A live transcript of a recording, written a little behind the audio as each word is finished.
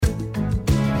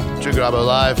Drew Garabo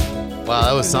live. Wow,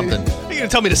 that was something. You're going to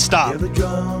tell me to stop.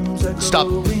 Stop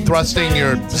thrusting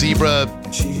your zebra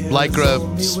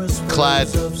lycra-clad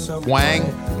wang.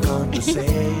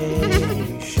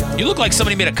 You look like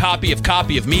somebody made a copy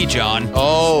of me, John.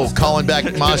 Oh, calling back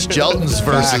Mosh Jelton's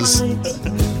verses.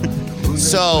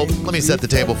 So, let me set the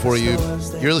table for you.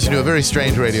 You're listening to a very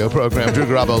strange radio program, Drew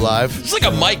Garabo Live. It's like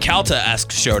a Mike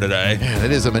Calta-esque show today. Man,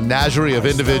 it is a menagerie of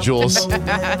individuals.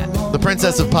 The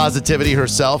princess of positivity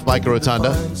herself, Micah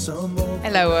Rotunda.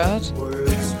 Hello, world.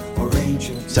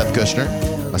 Seth Kushner.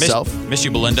 Myself. Miss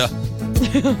you, Belinda.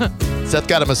 Seth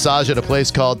got a massage at a place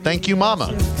called Thank You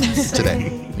Mama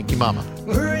today. Thank you, Mama.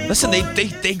 Listen, they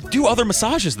do other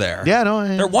massages there. Yeah, no.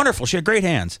 They're wonderful. She had great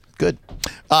hands. Good.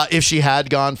 If she had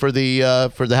gone for the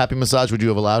happy massage, would you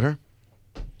have allowed her?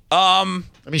 I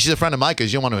mean, she's a friend of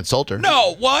Micah's. You don't want to insult her.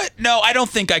 No, what? No, I don't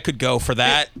think I could go for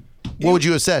that. What would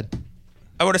you have said?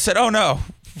 I would have said, oh, no.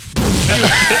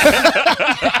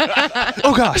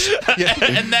 Oh, gosh. Yeah.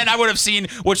 And then I would have seen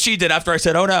what she did after I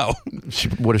said, oh, no.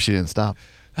 What if she didn't stop?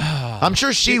 I'm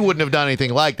sure she wouldn't have done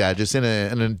anything like that, just in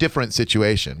a different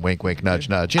situation. Wink, wink, nudge,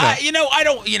 nudge. I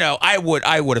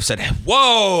would have said,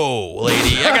 whoa,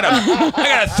 lady, I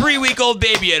got a 3-week-old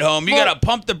baby at home. You got to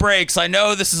pump the brakes. I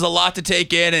know this is a lot to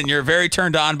take in, and you're very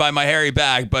turned on by my hairy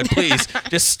back, but please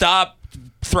just stop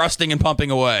thrusting and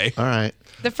pumping away. All right.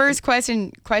 The first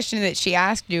question that she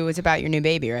asked you was about your new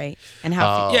baby, right? And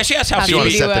how? Yeah, she asked how She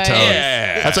wants to set the tone.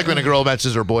 Yeah. That's like when a girl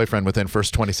mentions her boyfriend within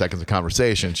first 20 seconds of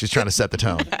conversation. She's trying to set the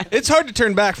tone. It's hard to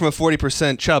turn back from a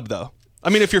 40% chub, though. I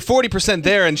mean, if you're 40%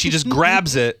 there and she just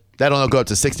grabs it. That'll go up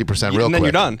to 60% real quick. And then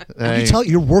you're done.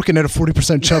 You're working at a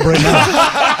 40% chub right now.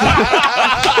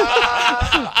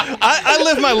 I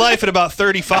live my life at about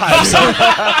 35. So.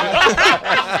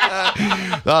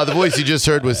 The voice you just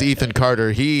heard was Ethan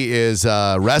Carter. He is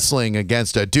wrestling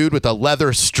against a dude with a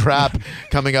leather strap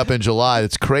coming up in July.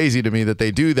 It's crazy to me that they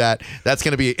do that. That's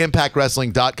going to be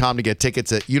impactwrestling.com to get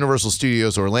tickets at Universal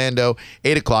Studios Orlando,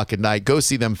 8 o'clock at night. Go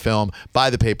see them film, buy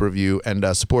the pay-per-view, and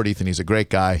support Ethan. He's a great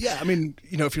guy. Yeah, I mean,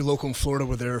 if you're local in Florida,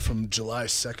 we're there from July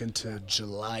 2nd to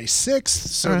July 6th.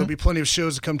 So there'll be plenty of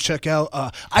shows to come check out.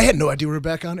 I had no idea we were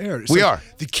back on air. We are.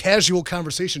 The casual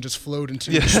conversation just flowed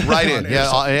into right in.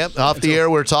 Yeah, off the air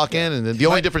we're talking, and the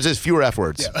only difference is fewer F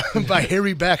words. Yeah. By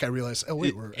hairy back, I realized, oh,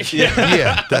 wait, we're...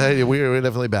 We're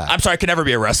definitely back. I'm sorry, I could never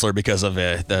be a wrestler because of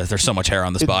there's so much hair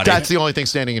on this body. That's the only thing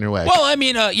standing in your way. Well, I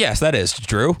mean, yes, that is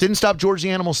true. Didn't stop George the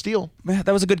Animal Steel. Man,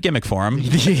 that was a good gimmick for him.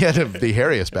 He had the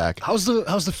hairiest back. How's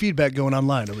the feedback going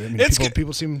online? I mean,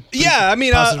 people seem I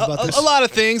mean, positive about this. a lot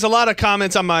of things, a lot of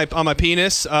comments on my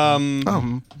penis.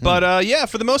 But yeah,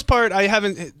 for the most part, I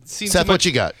haven't seen Seth, so much what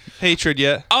you got? hatred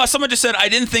yet. Someone just said, I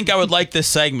didn't think I would like this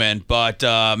segment, but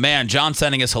man, John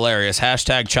Senning is hilarious. #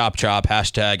 chop chop,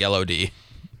 # LOD.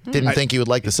 Didn't think you would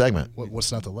like the segment.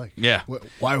 What's not to like? Yeah.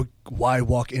 Why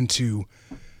walk into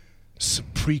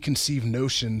preconceived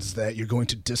notions that you're going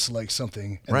to dislike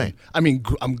something? And Right. then, I mean,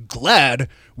 I'm glad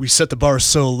we set the bar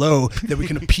so low that we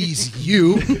can appease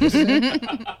you. Was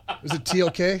it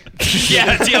TLK?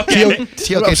 Yeah, TLK.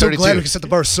 TLK I'm so 32. glad we can set the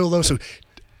bar so low. So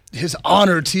His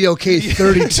Honor TLK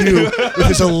 32 with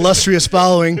his illustrious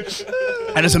following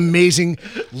and his amazing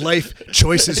life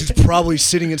choices. He's probably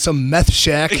sitting in some meth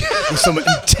shack with some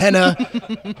antenna,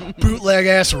 bootleg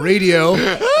ass radio.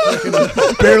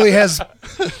 Barely has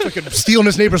fucking stealing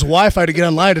his neighbor's Wi-Fi to get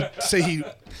online to say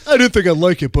I didn't think I'd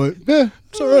like it, but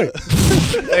it's all right.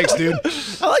 Thanks, dude.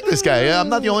 I like this guy. Yeah, I'm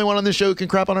not the only one on this show who can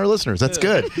crap on our listeners. That's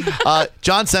good.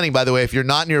 John Senning, by the way, if you're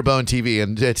not near Bone TV,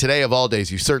 and today of all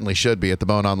days, you certainly should be at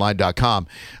theboneonline.com.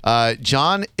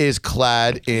 John is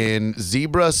clad in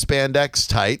zebra spandex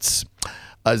tights,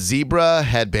 a zebra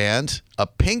headband, a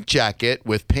pink jacket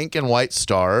with pink and white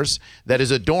stars that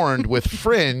is adorned with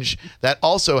fringe that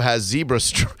also has zebra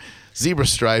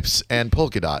stripes and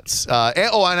polka dots. And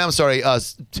I'm sorry,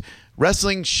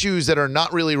 wrestling shoes that are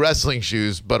not really wrestling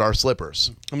shoes, but are slippers.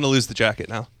 I'm going to lose the jacket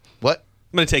now. What?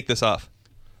 I'm going to take this off.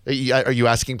 Are you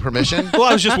asking permission? Well,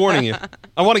 I was just warning you.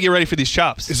 I want to get ready for these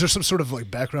chops. Is there some sort of like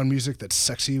background music that's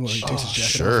sexy when he takes his jacket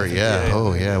Sure, off? yeah.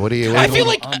 Oh, yeah. What do you? I feel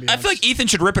like Ethan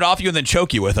should rip it off you and then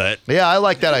choke you with it. Yeah, I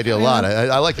like that idea a lot.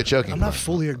 I like the choking. I'm not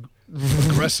fully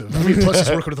aggressive. I mean, plus he's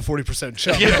working with a 40%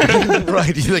 chub.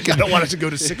 Right. You think I don't want it to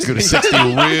go to 60. Go to 60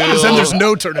 real. Because then there's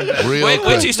no turning back. Wait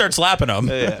quick. till you start slapping him.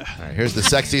 Yeah. All right, here's the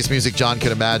sexiest music John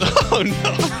could imagine. Oh, no.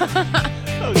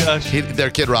 Oh, gosh. They're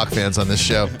Kid Rock fans on this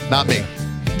show, not me.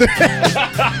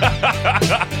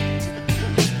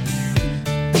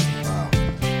 Wow.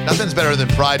 Nothing's better than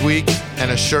Pride Week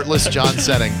and a shirtless John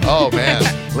Senning. Oh, man.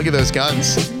 Look at those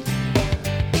guns.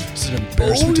 It's an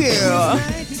embarrassment. Oh, yeah.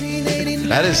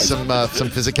 That is some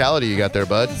physicality you got there,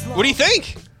 bud. What do you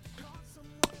think?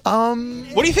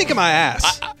 What do you think of my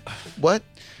ass? What?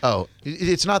 Oh,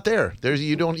 it's not there.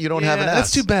 You don't have an ass.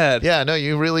 That's too bad. Yeah, no,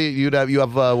 you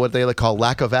have what they call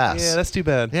lack of ass. Yeah, that's too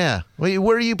bad. Yeah.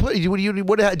 Where do you put?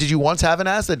 Did you once have an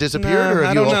ass that disappeared, No, or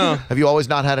I don't know. have you always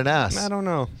not had an ass? I don't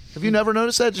know. Have you never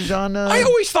noticed that, John? I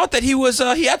always thought that he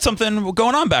had something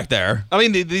going on back there. I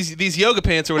mean, these yoga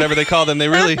pants or whatever they call them, they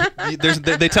really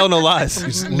they tell no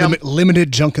lies.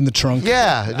 Limited junk in the trunk.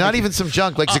 Yeah, not even some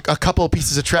junk, like a couple of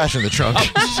pieces of trash in the trunk.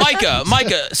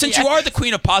 Micah, since you are the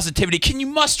queen of positivity, can you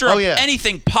muster up yeah.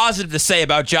 anything positive to say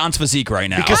about John's physique right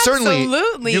now? Because certainly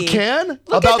Absolutely. you can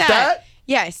Look about at that.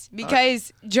 Yes,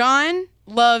 because John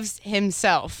loves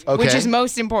himself, which Okay. is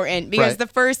most important because Right. the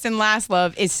first and last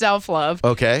love is self-love.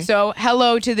 Okay. So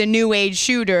hello to the new age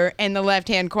shooter in the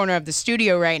left-hand corner of the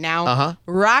studio right now. Uh-huh.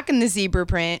 Rocking the zebra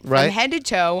print from Right. head to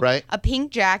toe. Right. A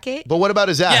pink jacket. But what about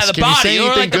his ass? Yeah, the Can you say body, or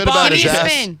anything like the good about his body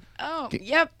ass? Spin. Oh,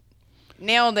 yep.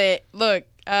 Nailed it. Look.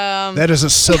 That is a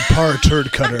subpar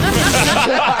turd cutter. And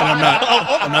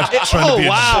I'm not trying to be.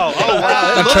 Wow.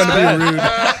 I'm trying to be rude.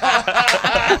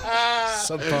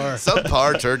 Subpar.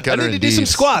 Subpar turd I cutter. need to do some indeed.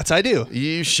 squats. I do.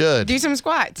 You should. Do some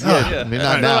squats. I mean,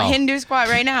 not A now. little Hindu squat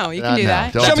right now. You can Not do now.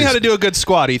 that. Don't Show me do how to do a good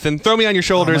squat, Ethan. Throw me on your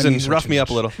shoulders my and knees are rough too me up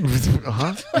a much. little.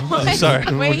 Huh?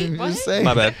 Sorry. Wait, what? Say?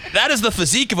 My bad. That is the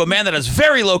physique of a man that has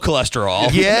very low cholesterol.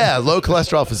 Yeah, low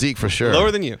cholesterol physique for sure.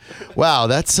 Lower than you. Wow,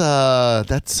 that's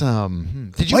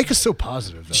Did you? Mike is so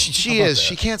positive, though. She How about is. that?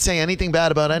 She can't say anything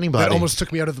bad about anybody. That almost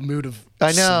took me out of the mood of I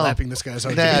know. slapping this guy's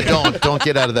Nah, argument. don't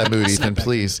get out of that mood, Ethan,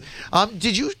 please.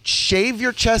 Did you shave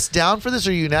your chest down for this,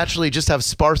 or you naturally just have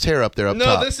sparse hair up there up No,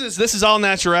 top? this is all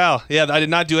natural. Yeah, I did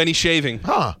not do any shaving.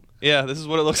 Huh. Yeah, this is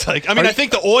what it looks like. I mean, I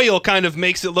think the oil kind of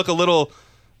makes it look a little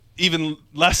even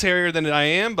less hairier than I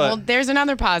am, but Well, there's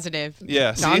another positive.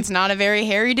 Yeah, see? John's not a very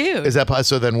hairy dude. Is that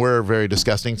so? Then we're very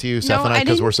disgusting to you, Seth and I, I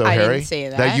because we're didn't- so I didn't hairy. say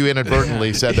that. you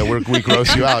inadvertently said that we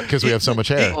gross you out because we have so much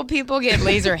hair. Well, people get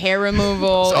laser hair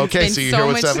removal. Okay, It's so been you hear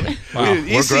what's much- happening? Wow, Dude,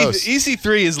 we're gross.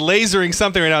 EC3 is lasering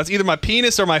something right now. It's either my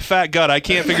penis or my fat gut. I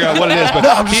can't figure out what it is,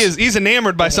 but he's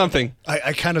enamored by something.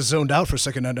 I kind of zoned out for a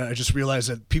second, and I just realized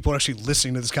that people are actually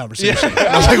listening to this conversation.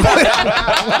 I was like,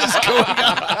 what is going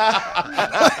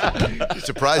on? You're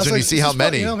surprised I was when like, you see this how is fun.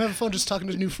 many. You know, I'm having fun just talking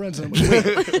to new friends. And I'm like,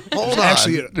 wait, Hold there's on.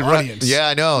 actually an audience. Yeah,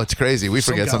 I know. It's crazy. We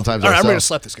forget Some sometimes. All right, I'm ready to ourselves.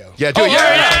 slap this guy. Yeah, do it.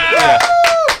 Yeah.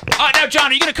 Now,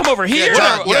 John, are you going to come over here?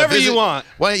 John, Whatever visit- you want.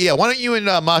 Why don't you and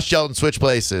Mosh Shelton switch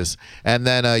places, and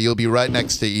then you'll be right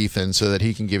next to Ethan so that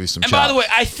he can give you some And chops. by the way,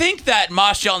 I think that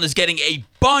Mosh Shelton is getting a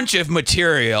bunch of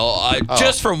material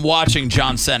just from watching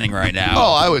John Senning right now.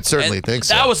 Oh, I would certainly And think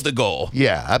so. That was the goal.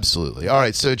 Yeah, absolutely. All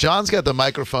right, so John's got the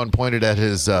microphone pointed at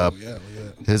his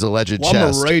alleged Well, I'm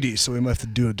chest. a righty, so we might have to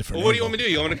do a different. Well, what do you angle. want me to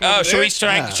do? You want me to come Oh, over should there?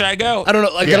 should I go? I don't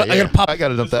know. I Yeah, gotta pop. I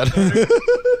gotta dump that.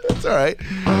 It's all right.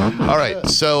 All right.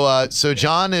 So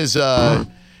John is.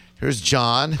 Here's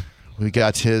John. We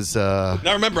got his. Now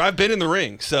remember, I've been in the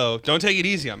ring, so don't take it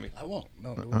easy on me. I won't. No.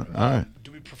 all right.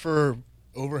 Do we prefer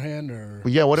overhand or?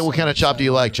 Yeah. What kind of chop do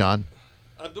you like, John?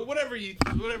 Whatever you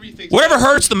think. Whatever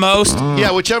hurts the most.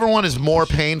 Yeah, whichever one is more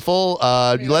painful.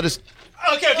 Let us.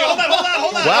 Okay, hold on. Wow,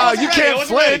 I wasn't you ready. can't I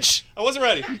wasn't ready. flinch. I wasn't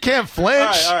ready. You can't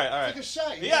flinch. All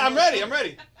right. Yeah, I'm ready.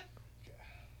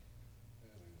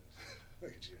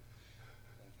 Look at you.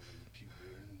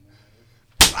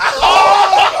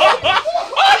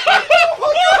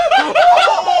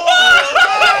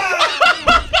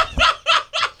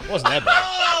 Wasn't that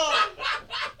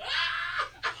bad?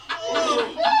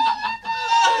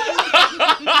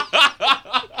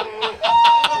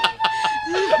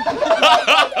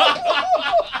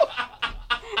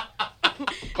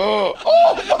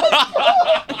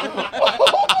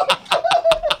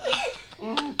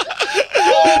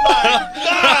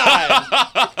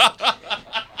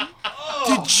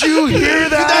 Did you hear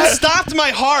That that? stopped my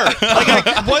heart.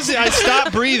 I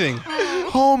stopped breathing.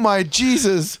 Oh my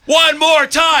Jesus! One more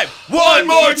time. One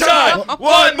more time.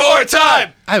 One more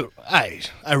time.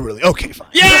 I really. Okay, fine.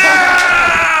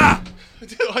 Yeah!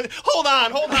 Dude, hold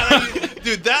on.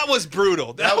 Dude, that was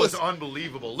brutal. That was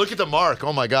unbelievable. Look at the mark.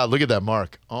 Oh my God! Look at that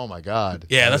mark. Oh my God.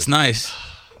 Yeah, that's nice.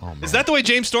 Is that the way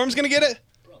James Storm's gonna get it?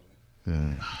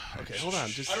 Okay, hold on.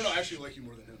 I don't know. I actually like you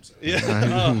more than him. So.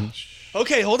 Yeah.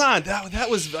 Okay, hold on. That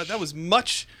was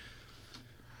much.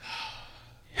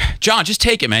 John, just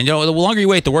take it, man. You know, the longer you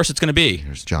wait, the worse it's going to be.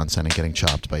 Here's John Senning getting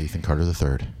chopped by Ethan Carter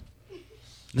III.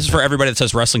 This is for everybody that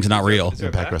says wrestling's not real.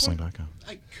 ImpactWrestling.com.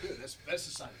 I could. That's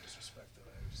a sign of disrespect.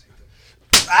 Though. I just hate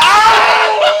that.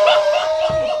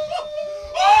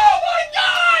 Oh my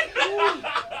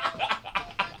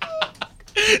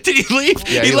God! Did he leave?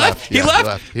 Yeah, he left. He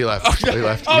left. He left. He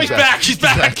left. Oh, he's back. He's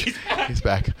back. He's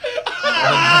back.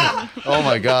 Oh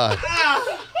my God.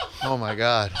 Oh my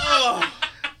God.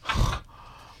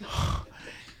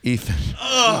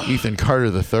 Ethan Carter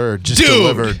III just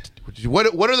delivered.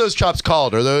 What are those chops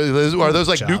called? Are those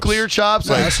like Chops. nuclear chops?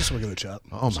 No, Like, that's just a regular chop.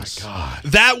 oh my God.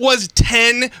 That was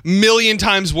 10 million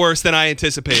times worse than I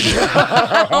anticipated.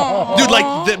 Dude, like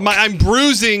I'm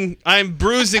bruising.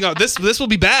 This will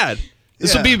be bad.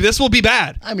 This will be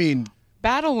bad. I mean,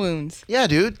 Battle wounds. Yeah,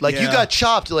 dude. Like you Yeah. got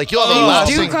chopped. Like you'll have a Things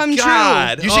lasting. do come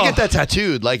God. true. You should get that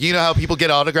tattooed. Like you know how people get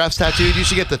autographs tattooed. You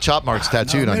should get the chop marks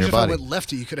tattooed on imagine your if I body. went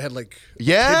lefty, you could have had like.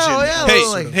 Yeah, pigeon. oh, yeah. Hey,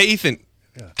 like- hey, Ethan.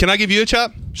 Can I give you a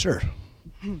chop? Sure.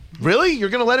 Really? You're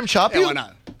gonna let him chop you? Why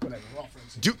not? Whatever. We're all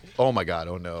friends. Dude. Oh my God.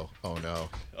 Oh no. Oh no.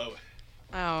 Oh.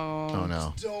 Oh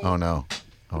no. Don't- Oh no.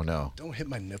 Oh no. Don't hit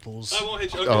my nipples. I won't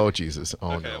hit you. Oh Jesus.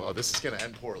 Oh Okay. no. Oh, this is gonna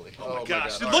end poorly. Oh, my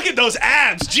Gosh, God. dude, look at those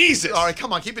abs. Jesus. All right,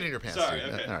 come on, keep it in your pants. Sorry,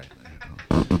 dude. okay. All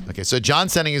right. Okay, so John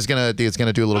Senning is gonna do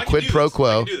a little I can quid do pro this. I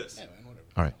quo. can do this.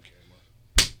 All right.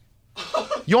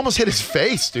 You almost hit his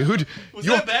face, dude. Was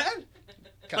that bad?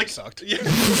 Kind of sucked. Yeah.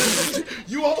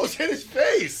 You almost hit his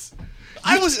face.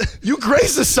 I was. You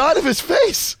grazed the side of his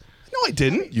face. No, I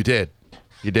didn't. You did.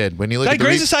 You did. When you look Did I at the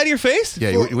graze the side of your face?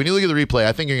 yeah, when you look at the replay,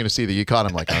 I think you're gonna see that you caught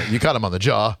him you caught him on the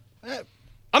jaw.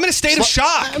 I'm in a state of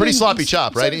shock. Pretty sloppy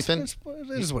chop, right, Ethan? It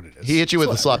is what it is. He hit you with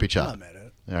a It's sloppy whatever. chop. I'm not mad at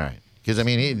it. All right. Because I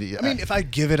mean, If I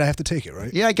give it, I have to take it,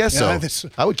 right? yeah, I guess Yeah, so. that's-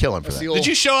 I would kill him for that's that. the old- Did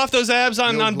you show off those abs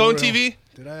on the old Bone L'Oreal. TV?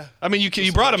 Did I? I mean,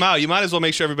 you brought them out. You might as well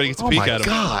make sure everybody gets a Oh peek my at them.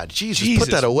 God, Jesus, Jesus.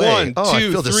 put that away. 1, oh, I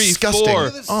 2, feel 3, disgusting.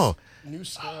 4. Oh, New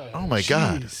style. oh my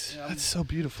God. That's so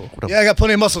beautiful. Yeah, I got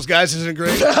plenty of muscles, guys. Isn't it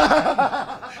great?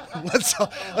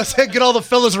 let's get all the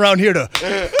fellas around here to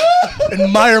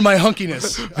admire my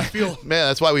hunkiness. I feel. Man,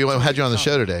 that's why we had you on the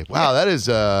show today. Wow, that is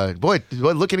boy.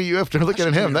 Looking at you after looking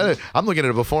at him, I'm looking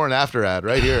at a before and after ad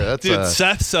right here. That's Dude,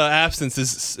 Seth's absence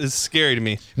is scary to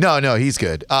me. no, he's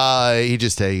good. He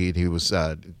just he was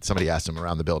somebody asked him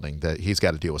around the building that he's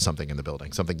got to deal with something in the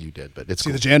building, something you did, but it's See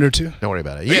cool. the janitor too. Don't worry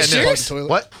about it. you Yeah, serious? no.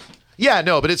 What? Yeah,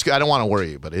 no, but it's good. I don't want to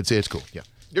worry you, but it's cool. Yeah.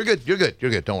 You're good. You're good.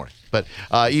 You're good. Don't worry. But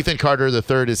Ethan Carter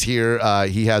III is here.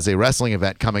 He has a wrestling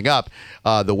event coming up.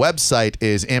 The website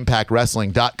is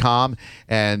impactwrestling.com,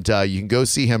 and you can go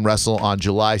see him wrestle on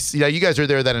July. Yeah, you guys are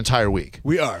there that entire week.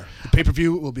 We are. The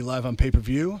pay-per-view will be live on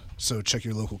pay-per-view, so check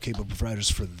your local cable providers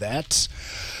for that.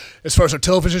 As far as our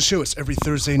television show, it's every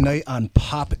Thursday night on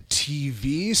Pop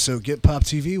TV. So get Pop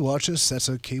TV, watch us. That's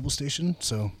a cable station.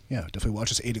 So, yeah, definitely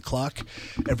watch us 8 o'clock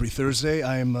every Thursday.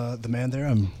 I am the man there.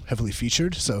 I'm heavily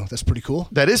featured, so that's pretty cool.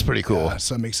 That is pretty cool.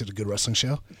 So that makes it a good wrestling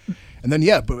show. And then,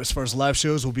 yeah, but as far as live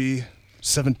shows, will be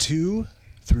 7/2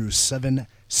 through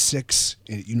 7/6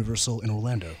 at Universal in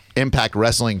Orlando.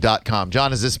 ImpactWrestling.com.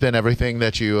 John, has this been everything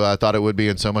that you thought it would be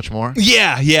and so much more?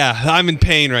 Yeah. I'm in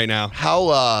pain right now.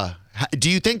 How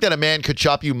do you think that a man could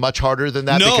chop you much harder than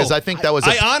that? No. Because I think that was.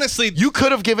 I honestly. You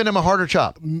could have given him a harder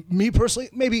chop. Me personally,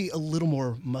 maybe a little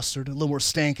more mustard, a little more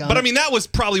stank on But it. I mean, that was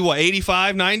probably what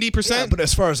 85, 90%. Yeah, but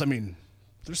as far as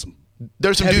there's some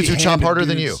There's some dudes who chop heavy-handed harder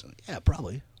than you. dudes. Yeah,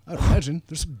 probably. I would imagine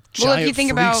there's some Well, giant if you think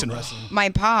freaks about in wrestling. my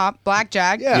pop,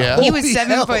 Blackjack, Yeah. he was Holy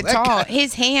 7 hell, foot that tall. guy-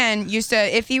 His hand used to,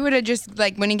 if he would have just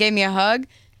like when he gave me a hug,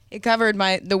 it covered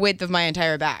the width of my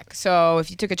entire back. So if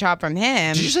you took a chop from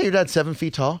him, Did you say your dad's 7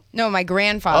 feet tall? no, my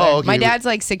grandfather. Oh, okay. My dad's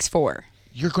like 6'4".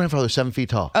 Your grandfather's 7 feet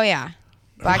tall. Oh yeah,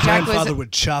 My Blackjack grandfather was.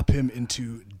 would chop him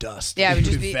into dust. Yeah, it would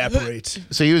just be- evaporate.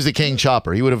 So he was the king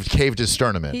chopper. He would have caved his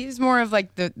sternum in. He's more of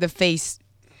like the face.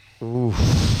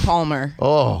 Palmer.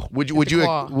 Oh, would you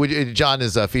claw. John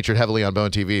is featured heavily on Bone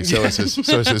TV. So is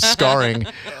his scarring.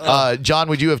 John,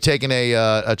 would you have taken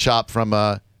a chop from?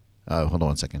 Hold on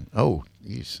one second. Oh,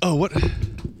 geez. oh, what?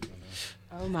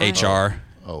 Oh my. HR.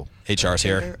 Oh, HR's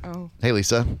here. Oh. hey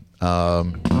Lisa.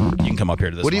 You can come up here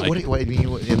to this What do you? mic. What do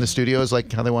you in the studio is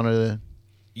like how they wanted to?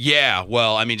 Yeah,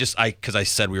 well, I mean, because I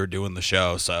said we were doing the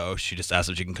show, so she just asked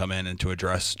if she can come in and to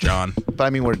address John. But I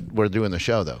mean, we're doing the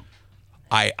show though.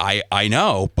 I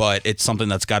know, but it's something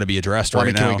that's got to be addressed Well, I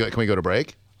right mean, now. can we go to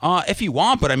break? If you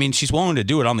want, but I mean, she's willing to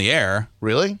do it on the air.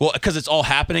 Really? Well, because it's all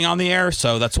happening on the air,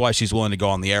 so that's why she's willing to go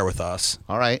on the air with us.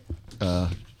 All right.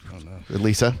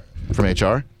 Lisa from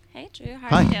HR. Hey, Drew.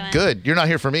 How are you doing? Hi. Good. You're not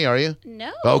here for me, are you?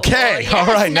 No. Okay. Yes. All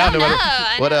right. No, Now, no. what,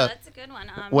 I know. uh, That's a good one.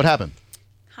 What happened?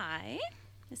 Hi,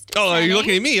 Mr. Oh, are you Senning.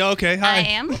 looking at me? Okay. Hi. I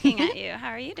am looking at you. How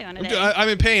are you doing today? I'm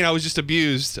in pain. I was just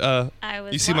abused. I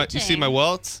was You see watching. my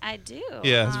welts? I do.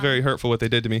 Yeah, it's very hurtful what they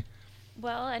did to me.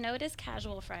 Well, I know it is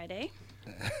Casual Friday,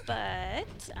 but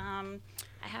I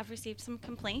have received some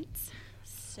complaints.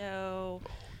 So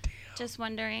just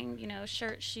wondering,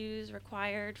 shirt, shoes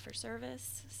required for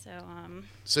service.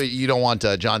 So you don't want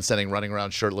John Senning running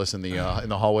around shirtless in the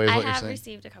hallway? Is I what you're have saying?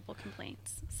 received a couple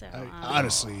complaints. So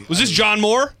Honestly, Was this John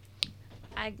Moore?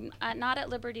 I'm not at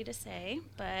liberty to say,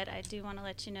 but I do want to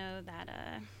let you know that.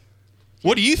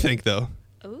 What do you think, though?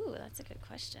 Ooh, that's a good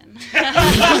question.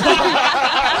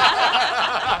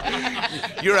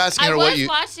 You're asking I her was what you.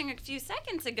 watching a few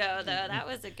seconds ago, though. That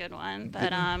was a good one,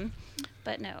 but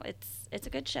no, it's a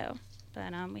good show.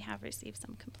 But we have received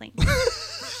some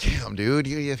complaints. Damn, dude,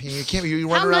 you can't. You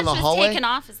How run around much the was hallway. taken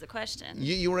off is the question.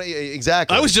 You were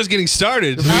exactly. I was just getting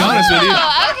started, to be honest with you.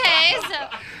 Oh, okay.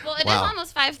 So, well, it is Wow.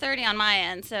 almost 5:30 on my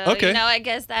end, so Okay. I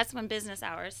guess that's when business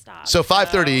hours stop. So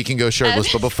 5:30 he can go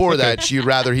shirtless, but before that, you'd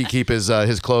rather he keep his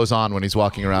clothes on when he's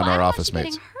walking around Well, our I don't office want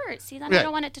you mates. getting hurt. See, then Yeah. I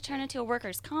don't want it to turn into a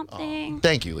workers' comp thing.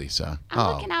 Thank you, Lisa.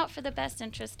 I'm looking out for the best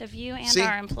interest of you and See?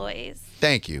 our employees.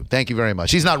 Thank you very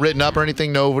much. He's not written up or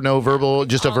anything. No verbal,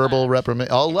 just a All verbal love. reprimand.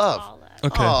 All love. All love.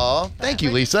 Okay. Aw, But thank you,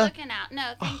 we're just Lisa. Looking out.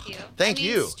 No, thank you. Thank I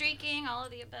mean, you. Streaking, all of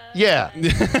the above. Yeah.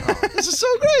 but This is so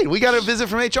great. We got a visit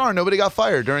from HR. Nobody got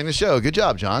fired during the show. Good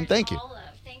job, John. Thank you. all love.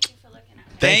 Thank you for looking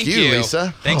out. Thank you,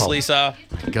 Lisa. Thanks, Oh, Lisa.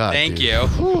 God, Thank dude. you.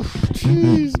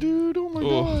 Jeez, dude. Oh my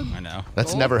God. I know.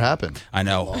 That's never happened. I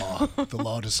know. the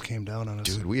law just came down on us.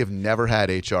 Dude, we have never had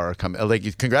HR come.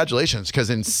 Like, congratulations, because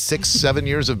in 7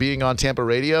 years of being on Tampa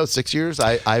radio, 6 years,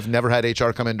 I've never had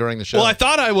HR come in during the show. Well, I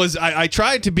thought I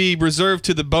tried to be reserved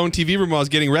to the Bone TV room while I was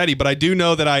getting ready, but I do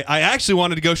know that I actually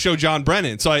wanted to go show John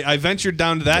Brennan. So I ventured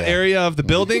down to that area of the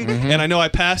building, and I know I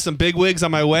passed some big wigs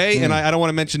on my way, and I don't want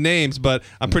to mention names, but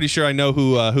I'm pretty sure I know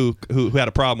who had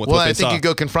a problem with Well, what they I think saw. you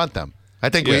go confront them. I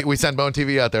think Yeah. we send Bone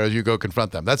TV out there as you go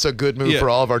confront them. That's a good move Yeah. for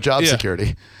all of our job Yeah.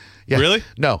 security. Yeah. Really?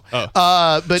 No.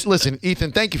 Oh. But listen,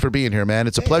 Ethan, thank you for being here, man.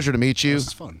 It's a pleasure to meet you. this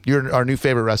is fun. You're our new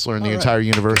favorite wrestler in the All right. entire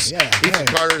universe. Yeah, Ethan yeah.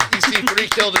 Carter, EC3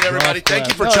 killed it, everybody. Thank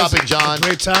you for No, chopping, it's a John.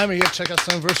 Great time. And you got to check out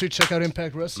Summerversary. Check out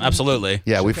Impact Wrestling. Absolutely.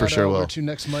 Yeah, we Check for out, sure Our will. two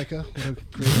next Micah. What a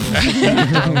great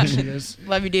talent she is.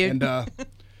 Love you, dude. And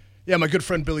yeah, my good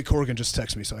friend Billy Corgan just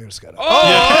texted me, so I just got to.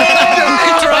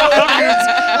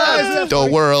 The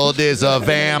world is a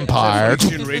vampire.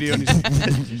 Radio. And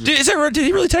he's, Did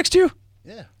he really text you?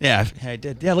 yeah. Yeah, I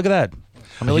did. Yeah, look at that.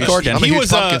 Billy Corgan. I'm a He huge was,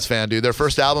 Pumpkins fan, dude. Their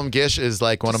first album, Gish, is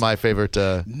like one of my favorite.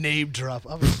 Name drop.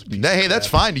 I was- Hey, that's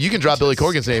fine. You can drop Billy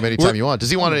Corgan's name anytime you want. Does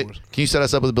he want to? Can you set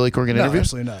us up with a Billy Corgan No, interview?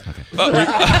 absolutely not.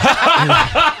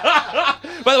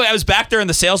 By the way, I was back there in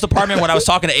the sales department when I was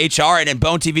talking to HR, and then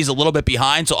Bone TV's a little bit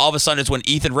behind, so all of a sudden it's when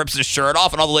Ethan rips his shirt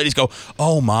off, and all the ladies go,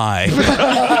 "Oh my!"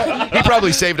 He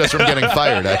probably saved us from getting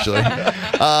fired, actually.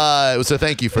 So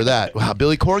thank you for that. Wow,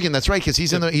 Billy Corgan. That's right, because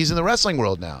he's in the wrestling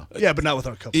world now. Yeah, but not with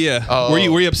our couple. Yeah. Oh.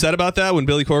 Were you upset about that when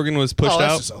Billy Corgan was pushed Oh,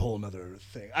 that's out? just a whole other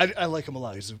thing. I like him a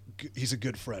lot. He's a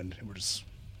good friend, and we're just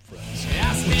friends.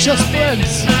 Just friends.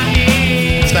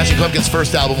 Smashing Pumpkins'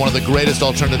 first album, one of the greatest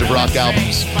alternative rock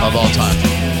albums of all time.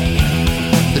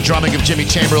 The drumming of Jimmy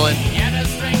Chamberlain,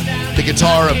 the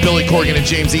guitar of Billy Corgan and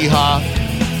James Iha,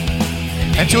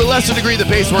 and to a lesser degree, the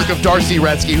bass work of Darcy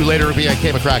Retzky, who later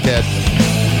became a crackhead.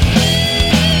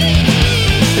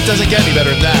 It doesn't get any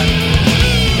better than that.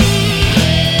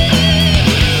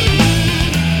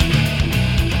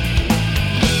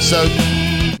 So,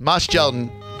 Mosh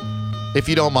Gelton, if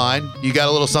you don't mind, you got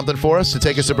a little something for us to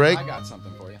take us a break? I got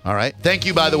something for you. All right. Thank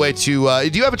you, by the way, to...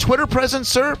 do you have a Twitter presence,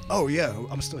 sir? Oh yeah,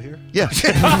 I'm still here. Yeah.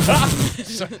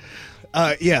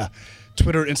 Yeah.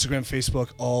 Twitter, Instagram,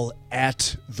 Facebook, all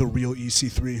at The Real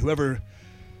EC3. Whoever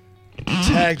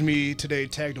tagged me today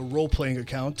tagged a role-playing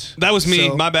account. That was me.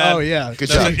 So- My bad. Oh, yeah. Good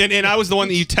That's- job. And I was the one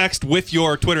that you text with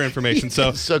your Twitter information,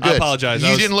 so, So good. I apologize.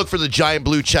 You didn't look for the giant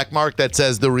blue check mark that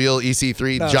says The Real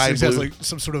EC3, No, giant so he has blue. like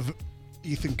some sort of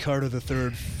Ethan Carter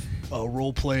III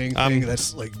role-playing thing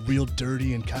that's like real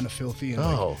dirty and kind of filthy and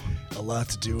Oh. like, a lot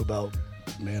to do about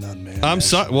man-on-man. I'm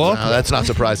sorry. Well, No, that's not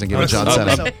surprising, given John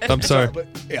Cena. I'm sorry. But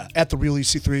yeah, at The Real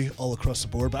EC3 all across the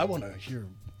board. But I want to hear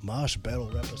Mosh battle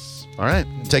rap us All right.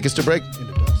 Take us to break.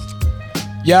 into dust.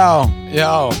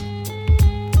 Yo.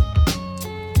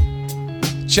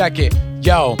 Check it.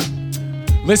 Yo.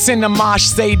 Listen to Mosh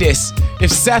say this.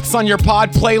 If Seth's on your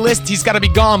pod playlist, he's got to be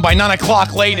gone by 9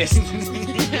 o'clock latest.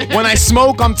 When I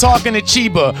smoke, I'm talking to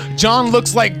Chiba. John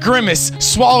looks like Grimace,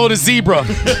 swallowed a zebra.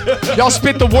 Y'all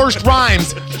spit the worst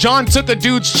rhymes. John took a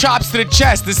dude's chops to the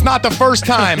chest. It's not the first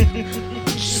time.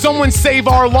 Someone save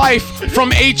our life from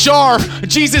HR.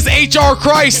 Jesus, HR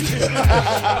Christ.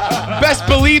 Best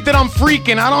believe that I'm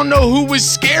freaking. I don't know who was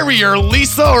scarier,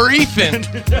 Lisa or Ethan.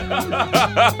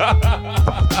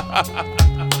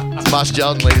 It's Mosh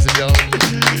Gelton, ladies and gentlemen.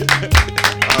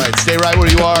 All right. Stay right where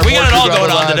you are. We got More it all True Crime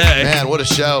going on Live. today. Man, what a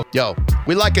show. Yo.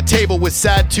 We like a table with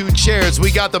sad 2 chairs.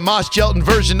 We got the Mosh Gelton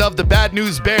version of the Bad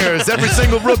News Bears. Every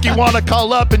single rookie want to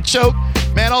call up and choke.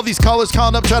 Man, all these callers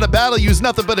calling up trying to battle you is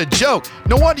nothing but a joke.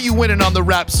 No wonder you winning on the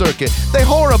rap circuit. They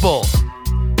horrible.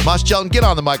 Mosh Gelton, get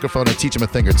on the microphone and teach him a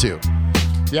thing or two.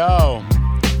 Yo,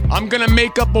 I'm gonna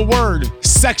make up a word.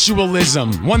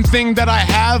 Sexualism. One thing that I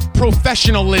have,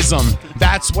 professionalism.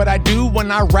 That's what I do when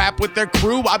I rap with their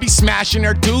crew. I be smashing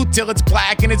their dude till it's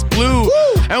black and it's blue.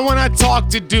 Woo! And when I talk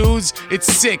to dudes, it's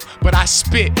sick, but I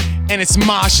spit and it's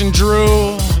Mosh and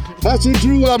Drew. Mosh and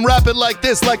Drew, I'm rapping like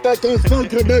this, like that goes fun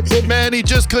connection. Man, he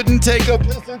just couldn't take a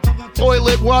piss into the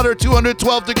toilet. Water,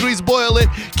 212 degrees, boil it.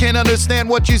 Can't understand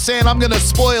what you're saying, I'm gonna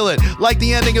spoil it. Like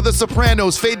the ending of The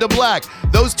Sopranos, fade to black.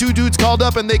 Those 2 dudes called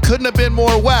up and they couldn't have been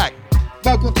more whack.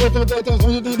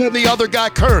 The other guy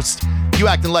cursed. You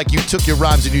acting like you took your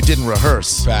rhymes and you didn't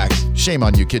rehearse. Facts. Shame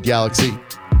on you, Kid Galaxy.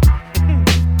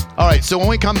 All right, so when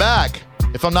we come back,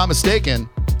 if I'm not mistaken,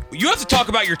 You have to talk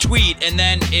about your tweet, and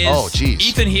then is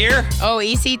Ethan here? Oh,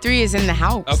 EC3 is in the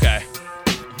house. Okay.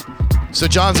 so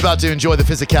John's about to enjoy the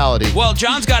physicality. Well,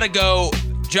 John's got to go.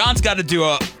 John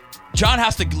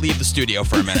has to leave the studio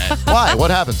for a minute. Why?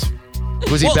 What happened?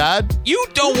 Was he bad? You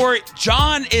don't worry.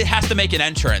 John has to make an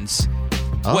entrance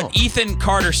when Ethan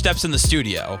Carter steps in the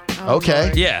studio. Okay.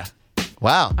 Lord. Yeah.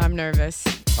 Wow. I'm nervous.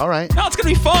 All right. No, it's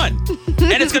going to be fun.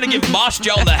 And it's going to give Mosh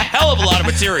Gelton a hell of a lot of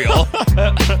material.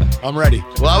 I'm ready.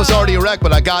 Well, I was already erect,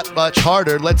 but I got much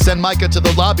harder. Let's send Micah to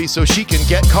the lobby so she can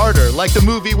get Carter. Like the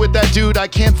movie with that dude I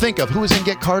can't think of. Who was in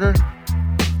Get Carter?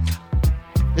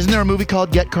 Isn't there a movie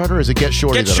called Get Carter, or is it Get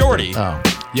Shorty? Get Shorty. Oh.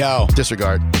 Yo.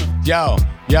 Disregard. Yo.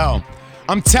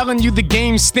 I'm telling you the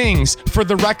game stings. For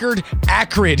the record,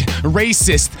 acrid,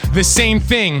 racist, the same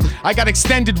thing. I got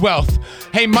extended wealth.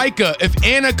 Hey, Micah, if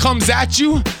Anna comes at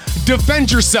you,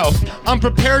 defend yourself. I'm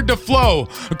prepared to flow.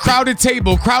 A crowded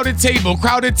table.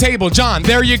 John,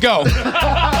 there you go. Yo,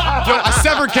 I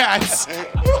sever cats.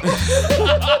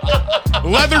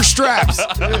 Leather straps.